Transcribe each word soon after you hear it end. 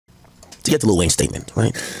to get to Lil Wayne's statement,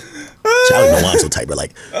 right? I don't even know why I'm so tight, but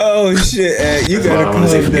like, oh shit, you gotta I want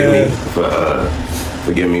to say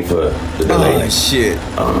forgive me for the delay. Oh shit.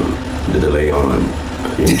 The delay on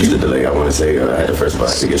just the delay. I want to say I had the first spot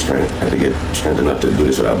to get strength. I had to get strength enough to do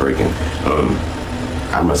this without breaking.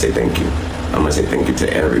 I must say thank you. I must say thank you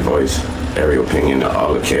to every voice, every opinion,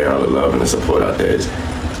 all the care, all the love, and the support out there.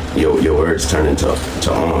 Your words turned into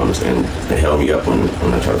arms and it held me up when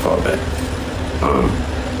I try to fall back.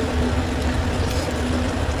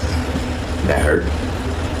 That hurt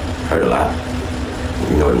a lot.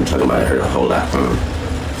 You know what I'm talking about? It hurt a whole lot.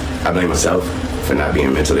 I blame myself for not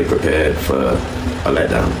being mentally prepared for a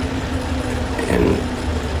letdown and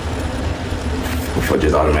for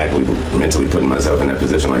just automatically mentally putting myself in that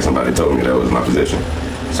position like somebody told me that was my position.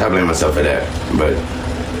 So I blame myself for that. But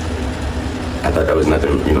I thought that was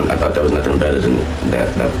nothing, you know, I thought that was nothing better than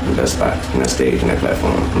that spot and that stage and that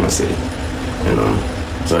platform in my city. And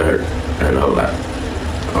so it hurt a whole lot.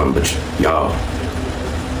 But y'all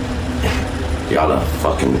are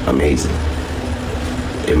fucking amazing.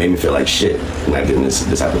 It made me feel like shit not getting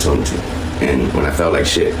this opportunity. And when I felt like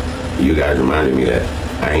shit, you guys reminded me that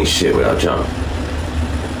I ain't shit without y'all.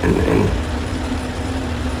 And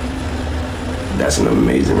that's an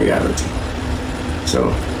amazing reality.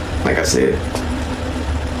 So, like I said,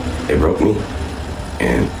 it broke me,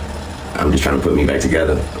 and I'm just trying to put me back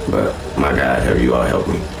together. But my God, you all helped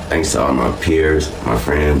me. Thanks to all my peers, my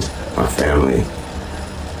friends, my family,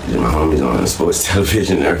 my homies on sports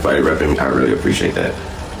television, everybody repping me. I really appreciate that.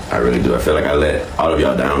 I really do. I feel like I let all of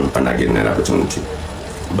y'all down by not getting that opportunity.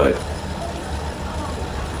 But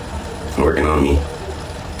I'm working on me,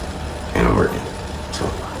 and I'm working. So,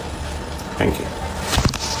 thank you.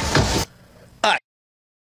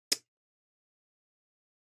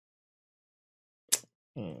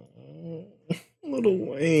 Lil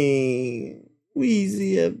Wayne,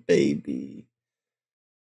 Weezy, baby.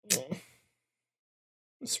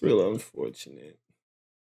 It's real unfortunate.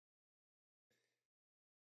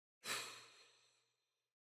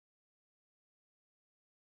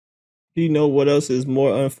 Do you know what else is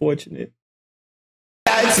more unfortunate?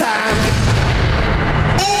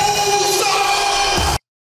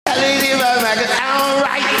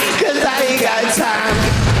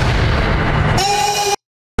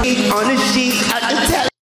 On the sheet, I can tell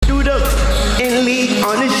shoot up and lead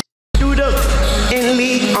on the shoot up and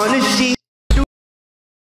lead on the sheet.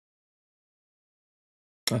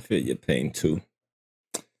 I feel your pain too.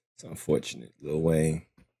 It's unfortunate, Lil Wayne.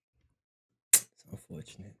 It's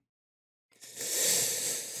unfortunate.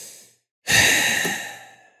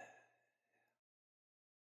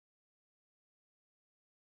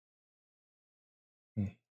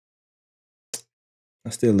 I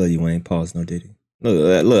still love you, Wayne. Pause, no Diddy.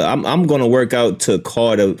 Look, I'm gonna work out to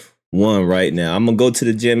Carter 1 right now. I'm gonna go to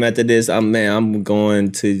the gym after this. I'm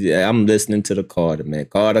listening to the Carter, man.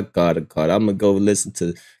 Carter. I'm gonna go listen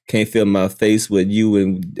to Can't Feel My Face with you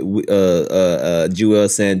and Joel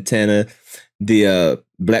Santana, the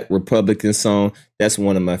Black Republican song. That's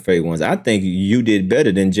one of my favorite ones. I think you did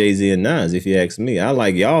better than Jay-Z and Nas, if you ask me. I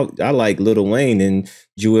like Lil Wayne and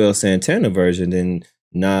Joel Santana version than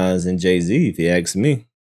Nas and Jay-Z, if you ask me.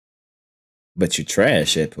 But you're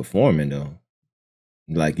trash at performing, though.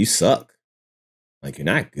 Like, you suck. Like, you're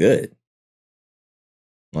not good.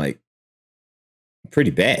 Like,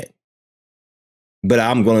 pretty bad. But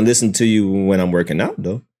I'm going to listen to you when I'm working out,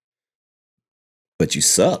 though. But you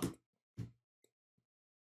suck.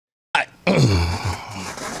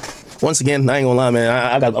 Once again, I ain't gonna lie,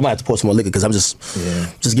 man. I might have to pour some more liquor because I'm just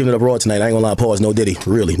giving it up raw tonight. I ain't gonna lie. Pause. No Diddy.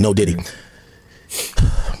 Really, no Diddy.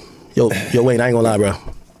 Yo, Wayne, I ain't gonna lie, bro.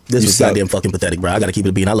 This was goddamn fucking pathetic, bro. I gotta keep it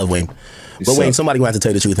a bean. I love Wayne. But Wayne, somebody gonna have to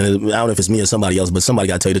tell you the truth. And I don't know if it's me or somebody else, but somebody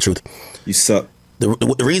gotta tell you the truth. You suck.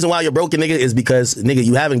 The reason why you're broken, nigga, is because, nigga,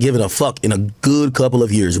 you haven't given a fuck in a good couple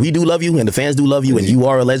of years. We do love you, and the fans do love you, and you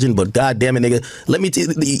are a legend, but goddamn it, nigga, let me tell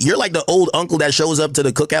you, you're like the old uncle that shows up to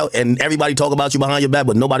the cookout, and everybody talk about you behind your back,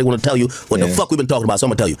 but nobody want to tell you what the fuck we've been talking about, so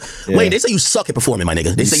I'm gonna tell you. Wayne, they say you suck at performing, my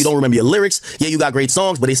nigga. They say you don't remember your lyrics. Yeah, you got great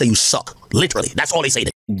songs, but they say you suck. Literally. That's all they say.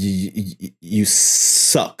 You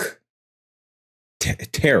suck.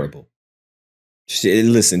 Terrible. Shit,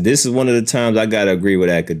 listen, this is one of the times I gotta agree with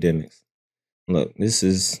Akademiks. Look, this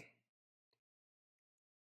is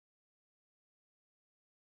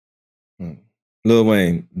Lil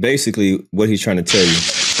Wayne. Basically, what he's trying to tell you.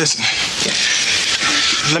 Listen,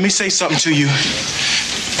 let me say something to you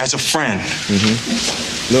as a friend.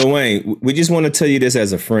 Lil Wayne, we just want to tell you this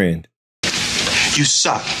as a friend. You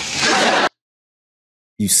suck.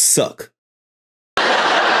 You suck.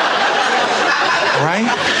 Right?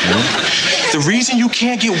 The reason you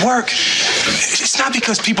can't get work It's not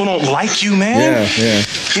because people don't like you, man. Yeah.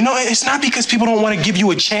 You know, it's not because people don't want to give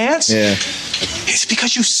you a chance. Yeah. It's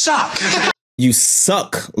because you suck. You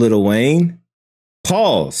suck, Lil Wayne.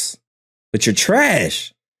 Pause. But you're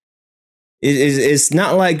trash. It's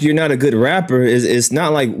not like you're not a good rapper. It's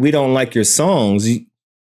not like we don't like your songs.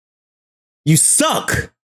 You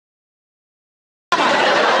suck.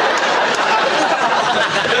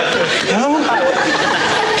 No?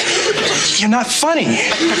 You're not funny.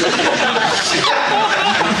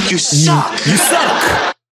 You suck. You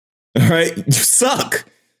suck. All right? You suck.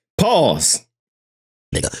 Pause.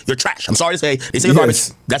 Nigga, you're trash. I'm sorry to say. They say you're garbage.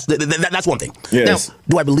 That's one thing. Yes. Now,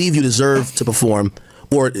 do I believe you deserve to perform,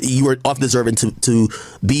 or you are often deserving to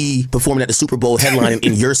be performing at the Super Bowl headlining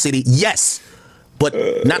in your city? Yes. But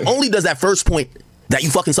not only does that first point that you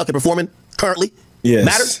fucking suck at performing currently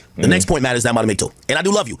matters, the next point matters that I'm about to make too. And I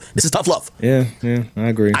do love you. This is tough love. Yeah, I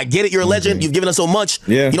agree. I get it. You're a legend. You've given us so much.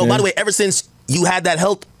 Yeah. You know, by the way, ever since you had that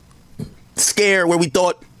health scare where we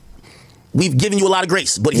thought we've given you a lot of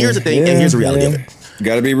grace. But here's the thing, and here's the reality of it.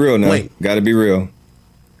 Gotta be real now. Wait. Gotta be real.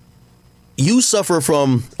 You suffer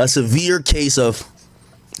from a severe case of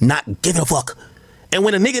not giving a fuck. And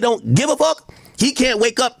when a nigga don't give a fuck, he can't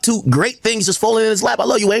wake up to great things just falling in his lap. I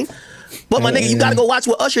love you, Wayne. But my nigga, you gotta go watch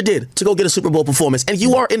what Usher did to go get a Super Bowl performance. And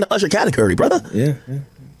you are in the Usher category, brother. Yeah.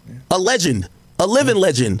 A legend. A living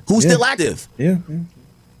legend who's still active. Yeah.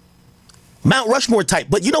 Mount Rushmore type.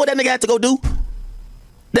 But you know what that nigga had to go do?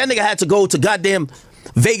 That nigga had to go to goddamn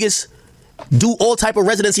Vegas, do all type of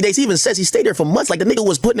residency days. He even says he stayed there for months. Like the nigga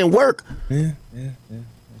was putting in work. Yeah.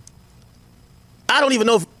 I don't even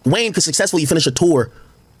know if Wayne could successfully finish a tour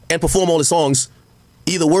and perform all his songs,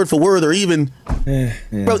 either word for word or even.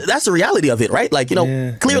 Bro, that's the reality of it, right? Like, you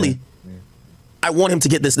know, clearly, I want him to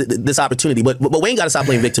get this opportunity, but Wayne got to stop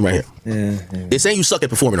playing victim right here. They're saying you suck at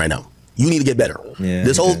performing right now. You need to get better.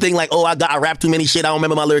 This whole thing like, oh, I rap too many shit, I don't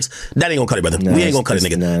remember my lyrics. That ain't gonna cut it, brother. We ain't gonna cut it,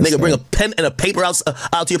 nigga. Nigga, bring a pen and a paper out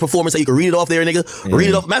to your performance so you can read it off there, nigga. Read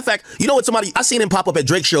it off. Matter of fact, you know what somebody, I seen him pop up at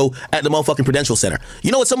Drake's show at the motherfucking Prudential Center.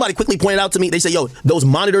 You know what somebody quickly pointed out to me? They say, yo, those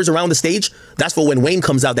monitors around the stage, that's for when Wayne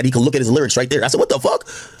comes out that he can look at his lyrics right there. I said, what the fuck?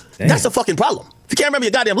 That's the fucking problem. If you can't remember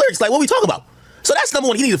your goddamn lyrics, like, what are we talking about? So that's number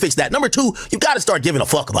one. He need to fix that. Number two, you got to start giving a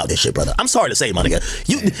fuck about this shit, brother. I'm sorry to say, my nigga.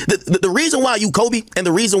 The reason why you Kobe and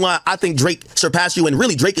the reason why I think Drake surpassed you, and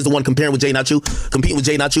really Drake is the one competing with Jay, not you,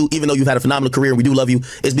 even though you've had a phenomenal career and we do love you,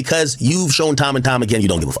 is because you've shown time and time again you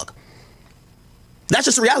don't give a fuck. That's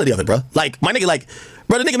just the reality of it, bro. Like, my nigga, like,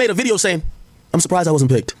 bro, the nigga made a video saying, I'm surprised I wasn't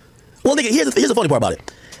picked. Well, nigga, here's the funny part about it.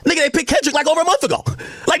 Nigga, they picked Kendrick like over a month ago.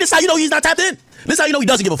 Like, this is how you know he's not tapped in. This is how you know he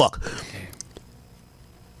doesn't give a fuck.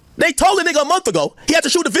 They told the nigga a month ago he had to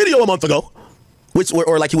shoot a video a month ago,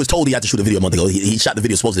 or like he was told he had to shoot a video a month ago. He shot the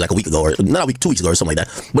video supposedly like a week ago, or not a week, 2 weeks ago, or something like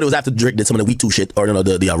that. But it was after Drake did some of the week 2 shit, or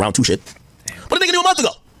the round 2 shit. But the nigga knew a month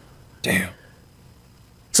ago. Damn.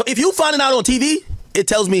 So if you finding out on TV, it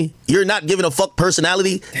tells me you're not giving a fuck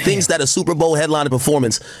personality. Thinks that a Super Bowl headline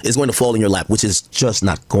performance is going to fall in your lap, which is just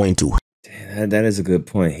not going to. Damn, that is a good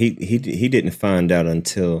point. He didn't find out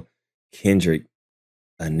until Kendrick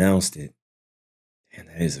announced it. Damn,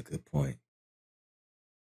 that is a good point.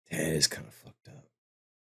 That is kind of fucked up.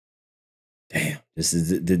 Damn, this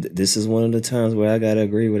is one of the times where I gotta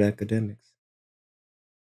agree with Akademiks.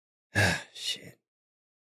 Ah, shit.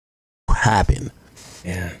 What happened?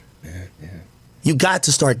 Yeah. You got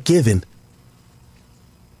to start giving.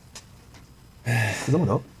 I'm gonna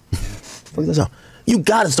go. You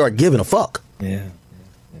got to start giving a fuck. Yeah.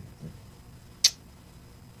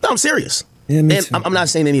 No, I'm serious. Yeah, me and too. I'm not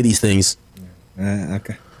saying any of these things. I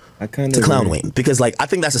kind of to clown Wayne, because like I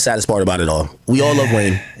think that's the saddest part about it all. We all love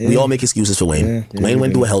Wayne. We all make excuses for Wayne. Wayne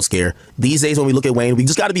went through a health scare. These days when we look at Wayne, we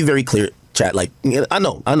just got to be very clear, chat. Like, I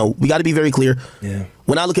know, we got to be very clear. Yeah.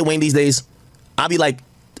 When I look at Wayne these days, I'll be like,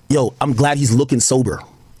 yo, I'm glad he's looking sober.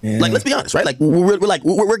 Yeah. Like, let's be honest, right? Like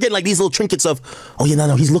we're getting like these little trinkets of, oh yeah,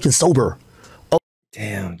 no, he's looking sober. Oh,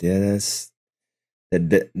 damn, yeah,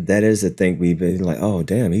 that is the thing. We've been like, oh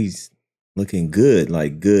damn, he's looking good.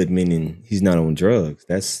 Like good meaning he's not on drugs.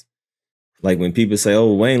 That's like when people say,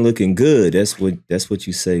 "Oh, Wayne looking good." That's what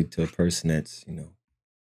you say to a person that's, you know.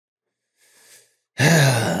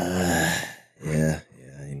 yeah.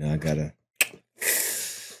 You know, I gotta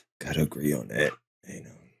agree on that. You know.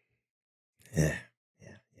 Yeah.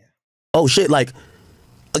 Oh shit! Like,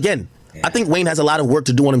 again, I think Wayne has a lot of work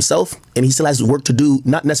to do on himself, and he still has work to do,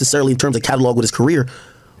 not necessarily in terms of catalog with his career,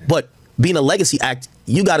 but being a legacy act,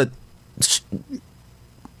 you gotta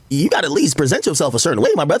at least present yourself a certain way,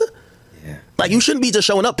 my brother. Yeah. Like, you shouldn't be just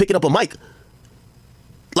showing up, picking up a mic.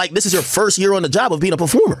 Like, this is your first year on the job of being a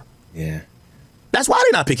performer. Yeah. That's why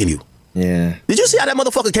they're not picking you. Yeah. Did you see how that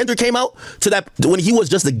motherfucker Kendrick came out to that when he was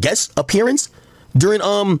just a guest appearance during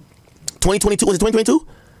 2022? Was it 2022?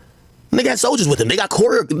 Nigga had soldiers with him. They got they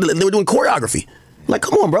were doing choreography. Like,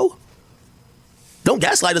 come on, bro. Don't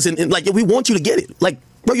gaslight us. Like, we want you to get it. Like,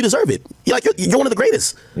 bro, you deserve it. You're one of the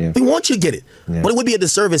greatest. Yeah. We want you to get it. Yeah. But it would be a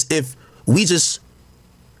disservice if we just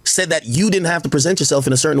said that you didn't have to present yourself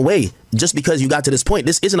in a certain way just because you got to this point.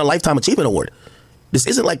 This isn't a Lifetime Achievement Award. This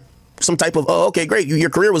isn't like some type of, oh, okay, great, your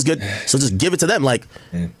career was good, so just give it to them. Like,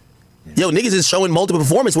 yo, niggas is showing multiple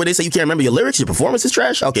performance where they say you can't remember your lyrics, your performance is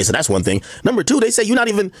trash. Okay, so that's one thing. Number two, they say you're not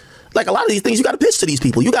even, like, a lot of these things you got to pitch to these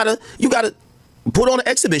people. You gotta put on an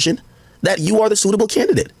exhibition that you are the suitable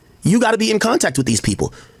candidate. You got to be in contact with these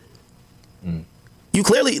people. You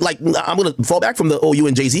clearly, like, I'm going to fall back from the, oh, you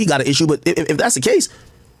and Jay-Z got an issue, but if that's the case,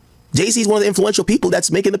 Jay-Z is one of the influential people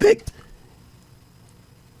that's making the pick.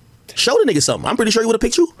 Show the nigga something. I'm pretty sure he would have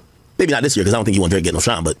picked you. Maybe not this year, because I don't think you want Drake getting no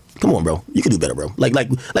shine, but come on, bro. You can do better, bro. Like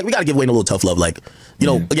we got to give Wayne a little tough love. Like, you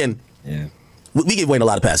know, again, we give Wayne a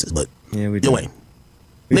lot of passes, but we do. Yo, Wayne,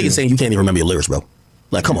 niggas saying you can't even remember your lyrics, bro.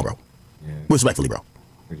 Like, come on, bro. Respectfully, bro.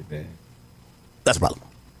 Pretty bad. That's a problem.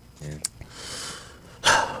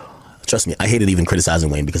 Trust me, I hated even criticizing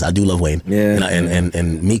Wayne because I do love Wayne.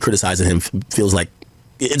 And me criticizing him feels like,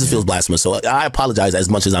 it just feels blasphemous. So I apologize as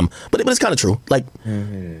much as but it's kind of true. Like,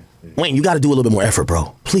 Wayne, you got to do a little bit more effort,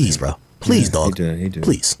 bro. Please, bro. Please, dog. He do.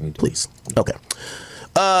 Please. Okay.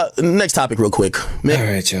 Next topic real quick. All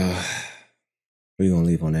right, y'all. We're going to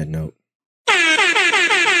leave on that note.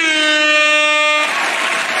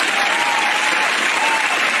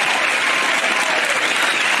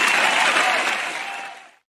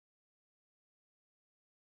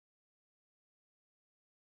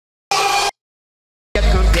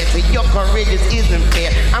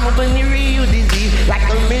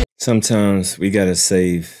 Sometimes we gotta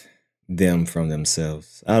save them from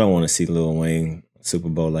themselves. I don't want to see Lil Wayne Super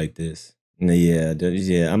Bowl like this. Yeah.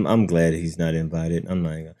 I'm glad he's not invited. I'm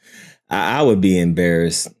not. I would be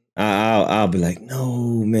embarrassed. I'll be like,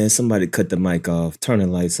 no, man. Somebody cut the mic off. Turn the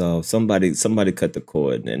lights off. Somebody cut the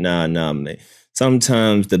cord. Nah, man.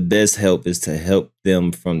 Sometimes the best help is to help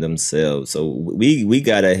them from themselves. So we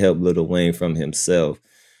gotta help Lil Wayne from himself.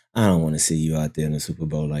 I don't want to see you out there in the Super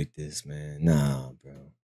Bowl like this, man. Nah, bro.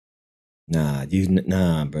 Nah,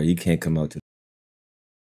 bro. You can't come out to.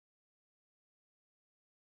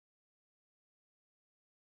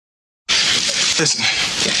 Listen,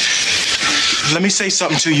 let me say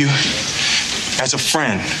something to you as a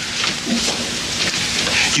friend.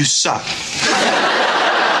 You suck.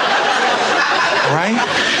 Right?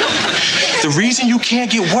 The reason you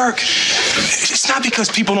can't get work, it's not because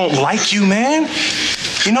people don't like you, man.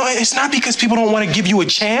 You know, it's not because people don't want to give you a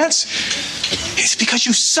chance. It's because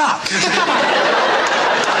you suck. You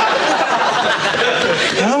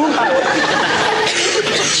know?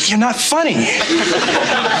 You're not funny.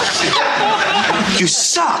 You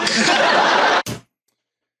suck.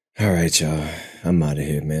 All right, y'all. I'm out of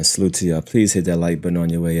here, man. Salute to y'all. Please hit that like button on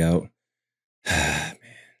your way out. Man,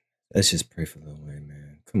 let's just pray for Lil Wayne,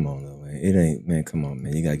 man. Come on, Lil Wayne. It ain't, man, come on,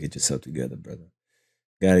 man. You gotta get yourself together, brother.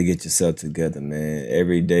 Gotta get yourself together, man.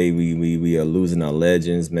 Every day we are losing our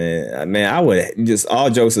legends, man. Man, I would, just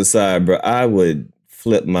all jokes aside, bro, I would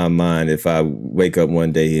flip my mind if I wake up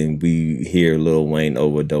one day and we hear Lil Wayne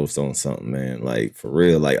overdosed on something, man. Like, for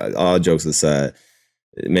real, like, all jokes aside,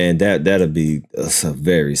 man, that'll be a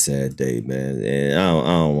very sad day, man. And I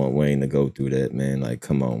don't want Wayne to go through that, man. Like,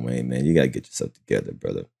 come on, Wayne, man. You gotta get yourself together,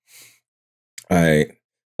 brother. All right.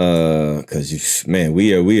 Cause man,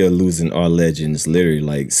 we are losing our legends literally,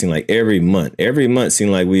 like, seem like every month seem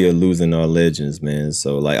like we are losing our legends, man.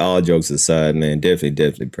 So, like, all jokes aside, man,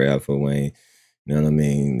 definitely pray out for Wayne. You know what I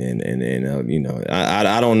mean? And you know,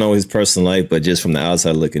 I don't know his personal life, but just from the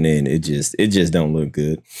outside looking in, it just don't look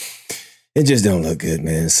good. It just don't look good,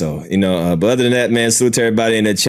 man. So, you know, but other than that, man, salute to everybody in the chat.